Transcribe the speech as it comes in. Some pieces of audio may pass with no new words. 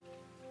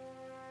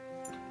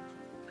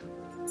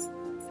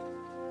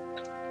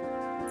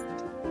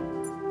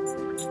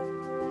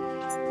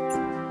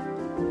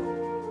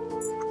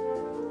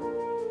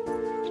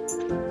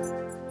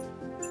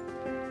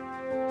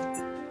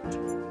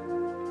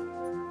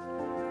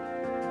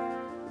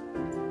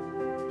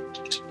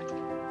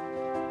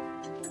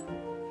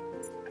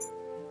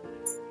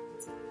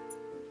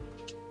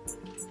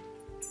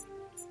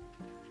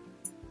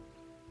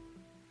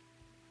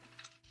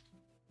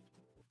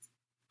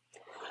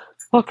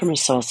Welcome to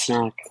Soul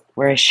Snack,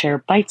 where I share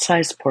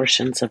bite-sized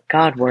portions of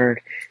God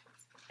Word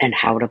and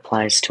how it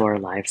applies to our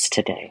lives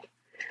today.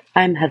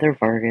 I'm Heather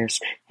Vargas,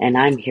 and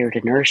I'm here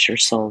to nourish your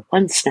soul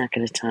one snack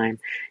at a time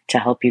to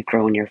help you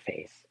grow in your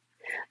faith.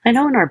 I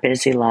know in our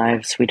busy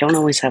lives, we don't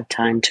always have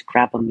time to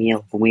grab a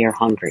meal when we are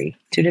hungry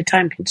due to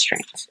time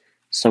constraints.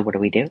 So what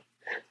do?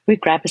 We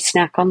grab a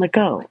snack on the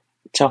go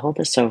to hold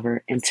us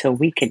over until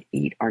we can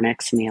eat our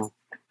next meal,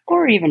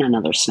 or even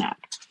another snack.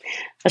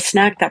 A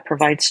snack that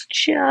provides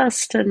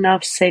just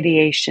enough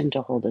satiation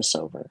to hold us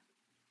over.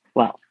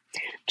 Well,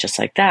 just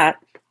like that,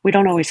 we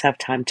don't always have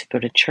time to go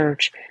to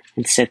church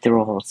and sit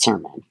through a whole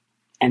sermon.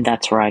 And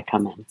that's where I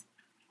come in.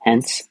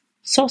 Hence,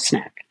 Soul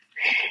Snack.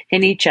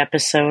 In each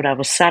episode, I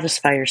will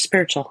satisfy your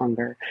spiritual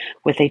hunger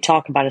with a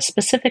talk about a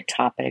specific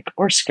topic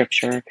or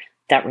scripture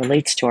that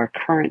relates to our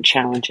current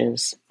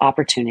challenges,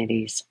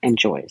 opportunities, and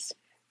joys,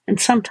 and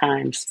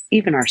sometimes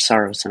even our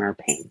sorrows and our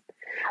pain.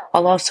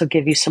 I'll also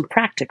give you some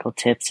practical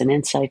tips and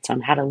insights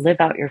on how to live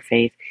out your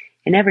faith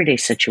in everyday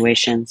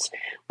situations,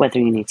 whether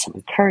you need some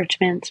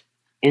encouragement,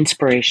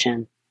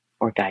 inspiration,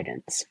 or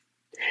guidance.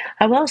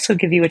 I will also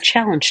give you a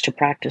challenge to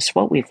practice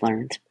what we've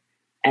learned,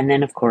 and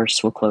then, of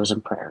course, we'll close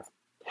in prayer.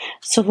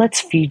 So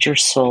let's feed your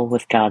soul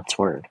with God's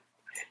Word.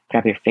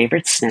 Grab your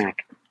favorite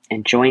snack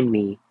and join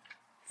me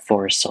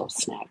for a soul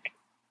snack.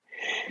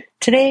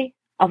 Today,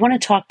 I want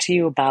to talk to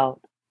you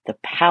about the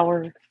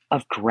power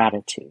of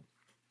gratitude.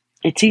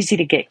 It's easy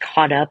to get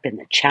caught up in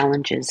the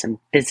challenges and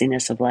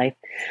busyness of life,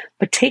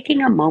 but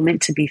taking a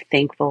moment to be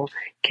thankful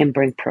can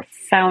bring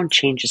profound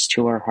changes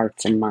to our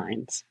hearts and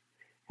minds.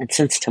 And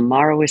since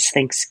tomorrow is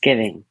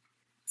Thanksgiving,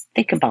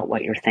 think about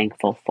what you're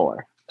thankful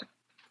for.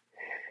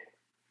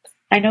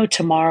 I know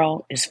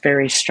tomorrow is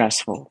very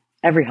stressful.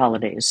 Every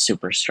holiday is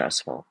super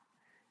stressful.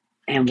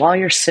 And while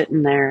you're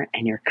sitting there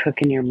and you're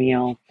cooking your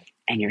meal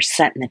and you're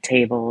setting the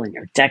table and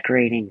you're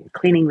decorating and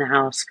cleaning the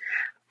house,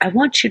 I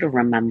want you to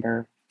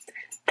remember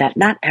that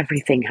not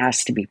everything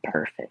has to be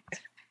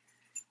perfect.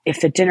 If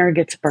the dinner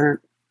gets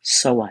burnt,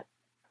 so what?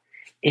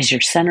 Is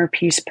your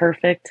centerpiece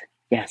perfect?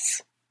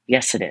 Yes.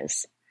 Yes, it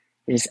is.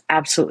 It is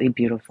absolutely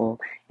beautiful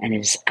and it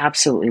is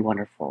absolutely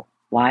wonderful.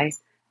 Why?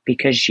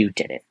 Because you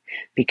did it.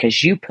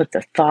 Because you put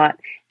the thought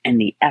and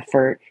the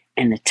effort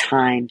and the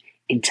time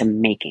into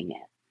making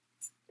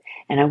it.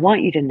 And I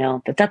want you to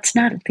know that that's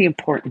not the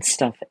important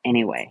stuff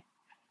anyway.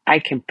 I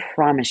can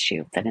promise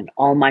you that in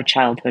all my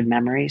childhood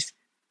memories,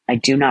 I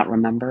do not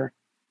remember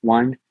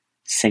one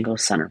single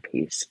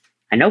centerpiece.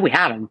 I know we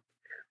had them,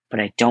 but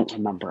I don't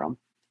remember them.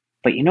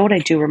 But you know what I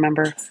do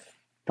remember?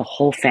 The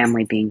whole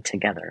family being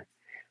together,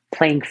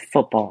 playing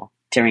football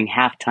during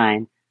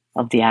halftime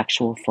of the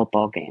actual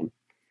football game.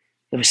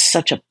 It was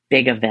such a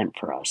big event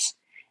for us,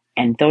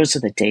 and those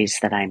are the days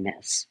that I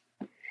miss.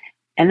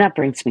 And that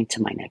brings me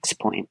to my next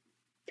point.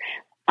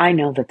 I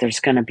know that there's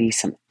going to be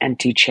some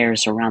empty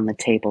chairs around the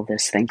table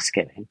this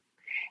Thanksgiving.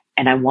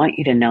 And I want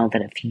you to know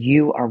that if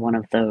you are one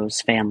of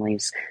those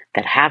families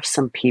that have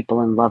some people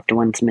and loved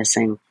ones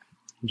missing,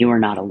 you are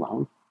not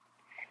alone.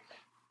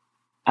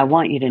 I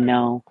want you to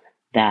know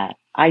that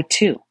I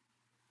too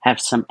have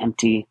some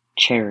empty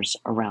chairs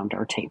around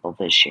our table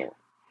this year.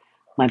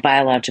 My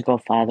biological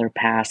father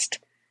passed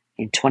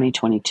in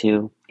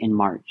 2022 in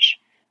March.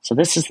 So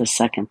this is the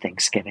second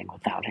Thanksgiving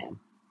without him.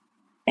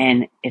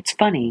 And it's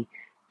funny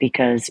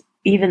because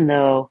even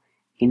though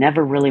he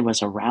never really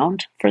was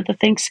around for the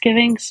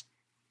Thanksgivings,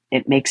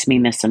 it makes me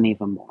miss him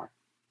even more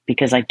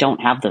because I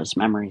don't have those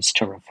memories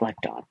to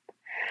reflect on.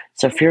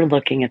 So if you're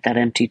looking at that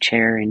empty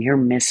chair and you're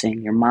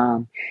missing your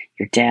mom,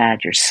 your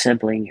dad, your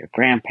sibling, your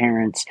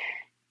grandparents,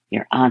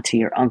 your auntie,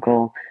 your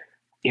uncle,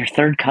 your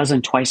third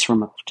cousin twice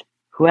removed,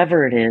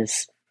 whoever it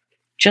is,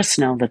 just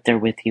know that they're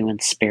with you in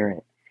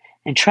spirit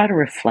and try to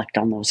reflect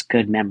on those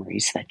good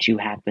memories that you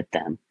had with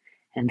them.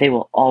 And they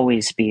will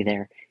always be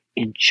there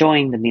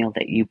enjoying the meal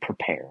that you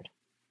prepared.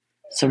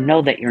 So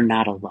know that you're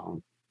not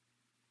alone.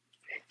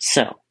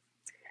 So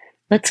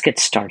let's get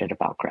started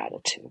about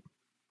gratitude.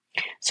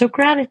 So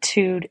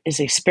gratitude is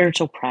a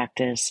spiritual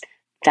practice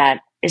that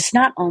is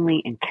not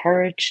only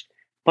encouraged,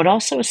 but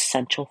also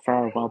essential for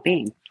our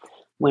well-being.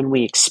 When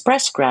we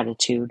express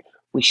gratitude,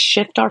 we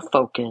shift our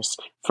focus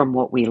from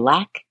what we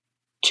lack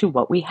to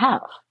what we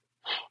have.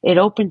 It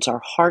opens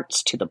our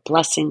hearts to the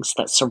blessings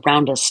that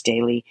surround us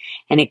daily,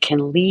 and it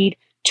can lead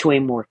to a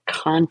more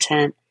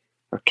content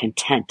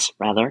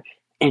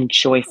and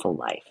joyful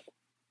life.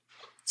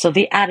 So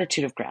the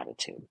attitude of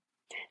gratitude.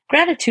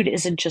 Gratitude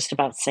isn't just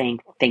about saying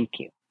thank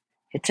you.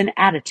 It's an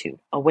attitude,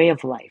 a way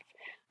of life.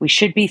 We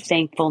should be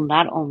thankful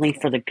not only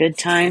for the good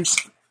times,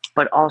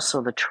 but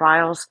also the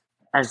trials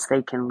as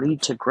they can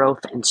lead to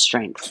growth and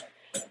strength.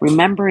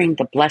 Remembering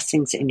the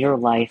blessings in your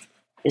life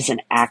is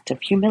an act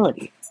of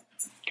humility.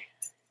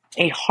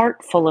 A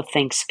heart full of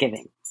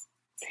thanksgiving.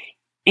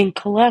 In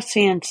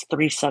Colossians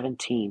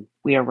 3:17,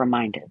 we are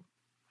reminded,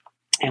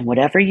 and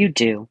whatever you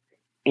do,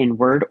 in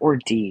word or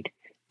deed,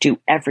 do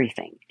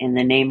everything in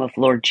the name of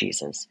Lord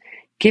Jesus,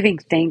 giving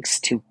thanks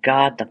to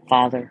God the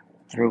Father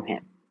through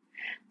him.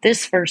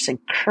 This verse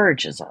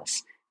encourages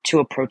us to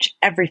approach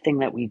everything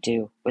that we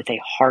do with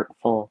a heart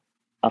full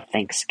of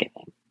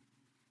thanksgiving.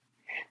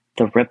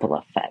 The ripple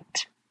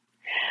effect.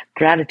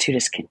 Gratitude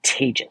is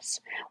contagious.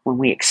 When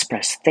we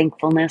express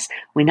thankfulness,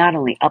 we not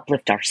only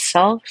uplift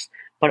ourselves,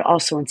 but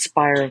also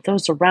inspire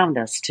those around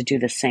us to do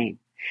the same.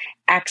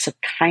 Acts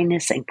of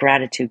kindness and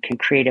gratitude can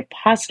create a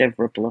positive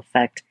ripple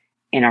effect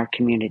in our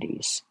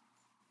communities.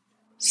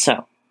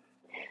 So,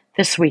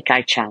 this week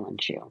I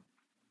challenge you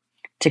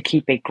to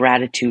keep a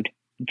gratitude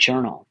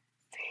journal.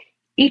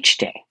 Each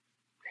day,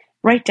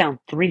 write down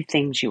 3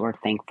 things you are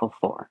thankful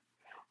for.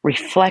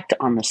 Reflect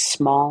on the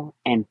small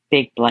and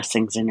big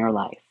blessings in your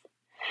life.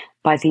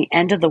 By the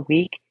end of the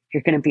week,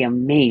 you're going to be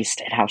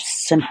amazed at how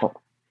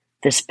simple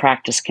this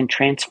practice can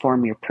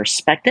transform your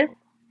perspective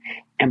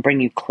and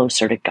bring you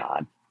closer to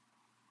God.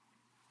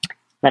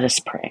 Let us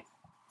pray.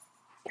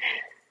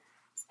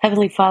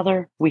 Heavenly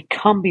Father, we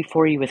come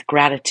before you with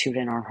gratitude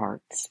in our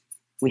hearts.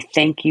 We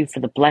thank you for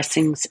the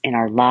blessings in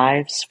our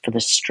lives, for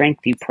the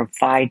strength you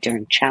provide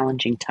during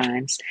challenging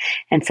times,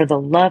 and for the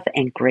love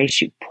and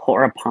grace you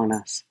pour upon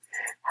us.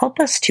 Help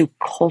us to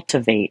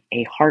cultivate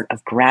a heart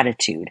of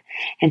gratitude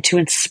and to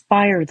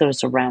inspire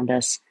those around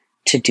us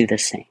to do the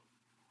same.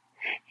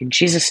 In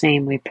Jesus'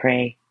 name we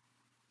pray,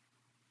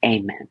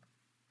 amen.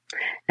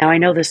 Now I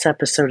know this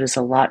episode is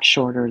a lot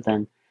shorter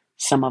than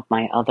some of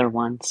my other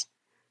ones,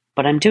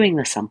 but I'm doing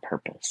this on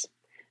purpose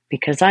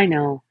because I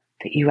know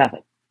that you have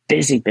a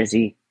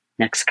busy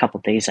next couple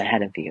days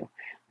ahead of you.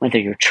 Whether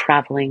you're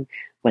traveling,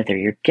 whether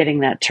you're getting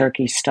that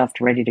turkey stuffed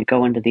ready to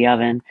go into the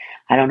oven.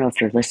 I don't know if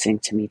you're listening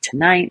to me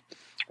tonight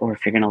or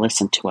if you're going to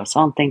listen to us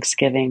on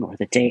Thanksgiving or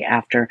the day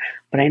after,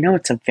 but I know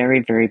it's a very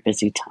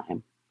busy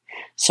time.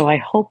 So I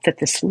hope that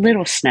this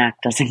little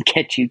snack doesn't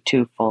get you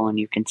too full and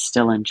you can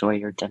still enjoy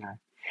your dinner.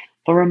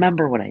 But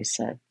remember what I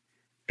said.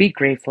 Be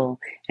grateful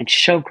and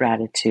show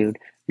gratitude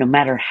no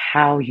matter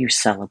how you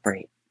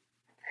celebrate.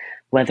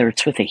 Whether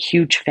it's with a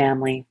huge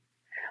family,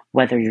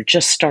 whether you're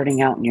just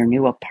starting out in your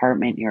new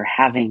apartment, you're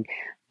having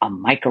a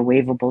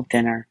microwavable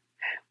dinner,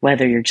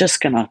 whether you're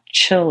just going to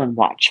chill and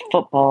watch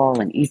football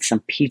and eat some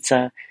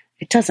pizza,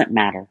 it doesn't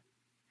matter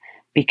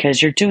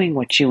because you're doing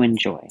what you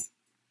enjoy.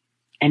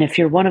 And if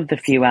you're one of the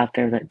few out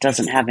there that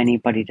doesn't have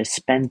anybody to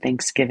spend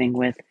Thanksgiving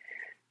with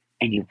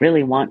and you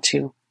really want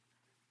to,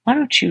 why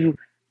don't you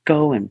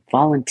go and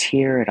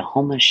volunteer at a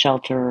homeless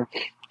shelter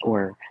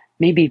or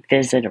maybe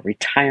visit a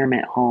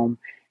retirement home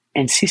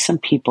and see some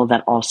people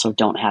that also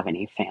don't have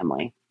any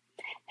family.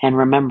 And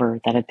remember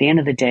that at the end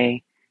of the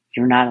day,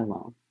 you're not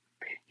alone.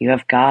 You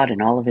have God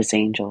and all of his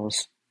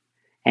angels,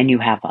 and you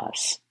have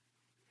us.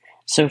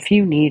 So if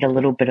you need a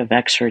little bit of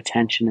extra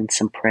attention and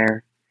some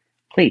prayer,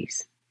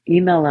 please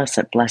email us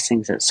at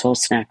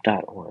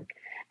blessings@soulsnack.org,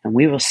 and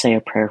we will say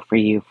a prayer for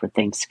you for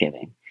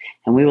Thanksgiving.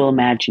 And we will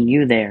imagine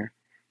you there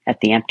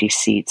at the empty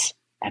seats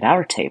at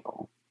our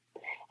table.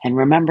 And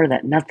remember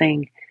that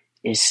nothing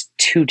is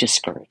too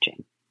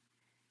discouraging.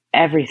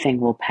 Everything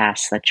will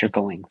pass that you're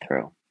going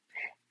through.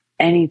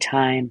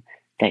 Anytime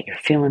that you're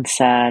feeling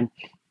sad,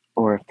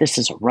 or if this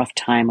is a rough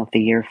time of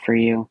the year for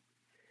you,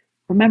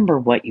 remember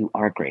what you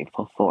are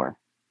grateful for.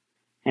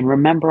 And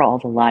remember all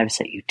the lives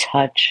that you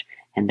touch,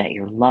 and that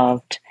you're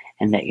loved,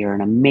 and that you're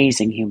an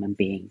amazing human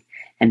being,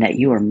 and that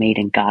you are made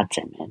in God's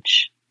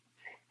image.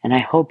 And I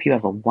hope you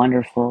have a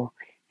wonderful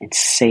and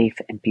safe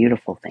and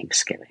beautiful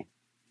Thanksgiving.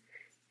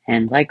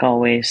 And like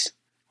always,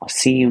 I'll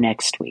see you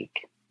next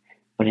week.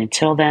 But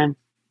until then,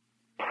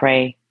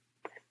 pray,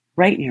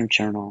 write in your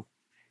journal,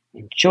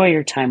 enjoy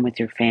your time with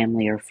your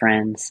family or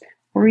friends,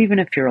 or even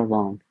if you're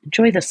alone,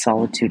 enjoy the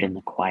solitude and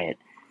the quiet,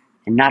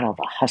 and not all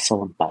the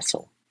hustle and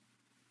bustle.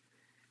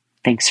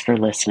 Thanks for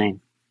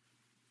listening.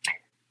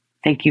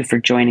 Thank you for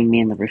joining me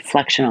in the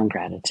reflection on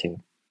gratitude.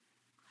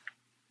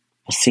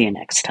 I'll see you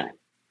next time.